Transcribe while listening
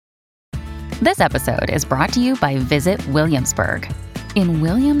This episode is brought to you by Visit Williamsburg. In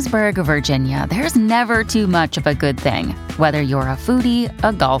Williamsburg, Virginia, there's never too much of a good thing. Whether you're a foodie,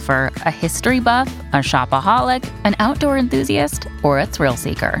 a golfer, a history buff, a shopaholic, an outdoor enthusiast, or a thrill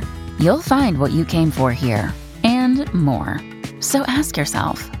seeker, you'll find what you came for here and more. So ask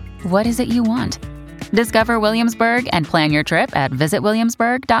yourself, what is it you want? Discover Williamsburg and plan your trip at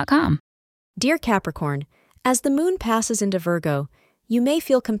visitwilliamsburg.com. Dear Capricorn, as the moon passes into Virgo, you may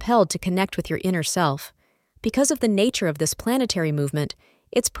feel compelled to connect with your inner self. Because of the nature of this planetary movement,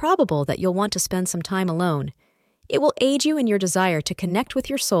 it's probable that you'll want to spend some time alone. It will aid you in your desire to connect with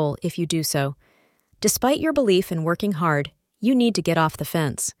your soul if you do so. Despite your belief in working hard, you need to get off the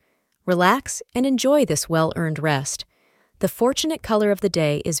fence. Relax and enjoy this well-earned rest. The fortunate color of the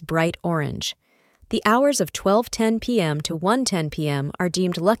day is bright orange. The hours of 12:10 p.m. to 1:10 p.m. are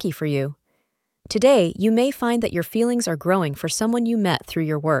deemed lucky for you. Today, you may find that your feelings are growing for someone you met through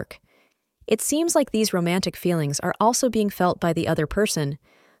your work. It seems like these romantic feelings are also being felt by the other person,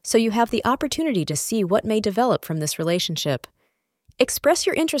 so you have the opportunity to see what may develop from this relationship. Express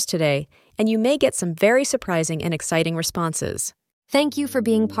your interest today, and you may get some very surprising and exciting responses. Thank you for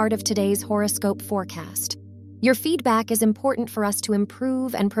being part of today's horoscope forecast. Your feedback is important for us to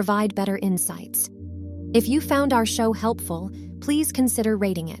improve and provide better insights. If you found our show helpful, please consider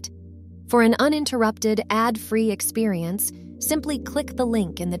rating it. For an uninterrupted, ad-free experience, simply click the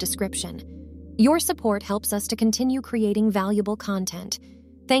link in the description. Your support helps us to continue creating valuable content.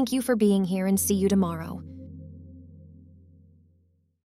 Thank you for being here and see you tomorrow.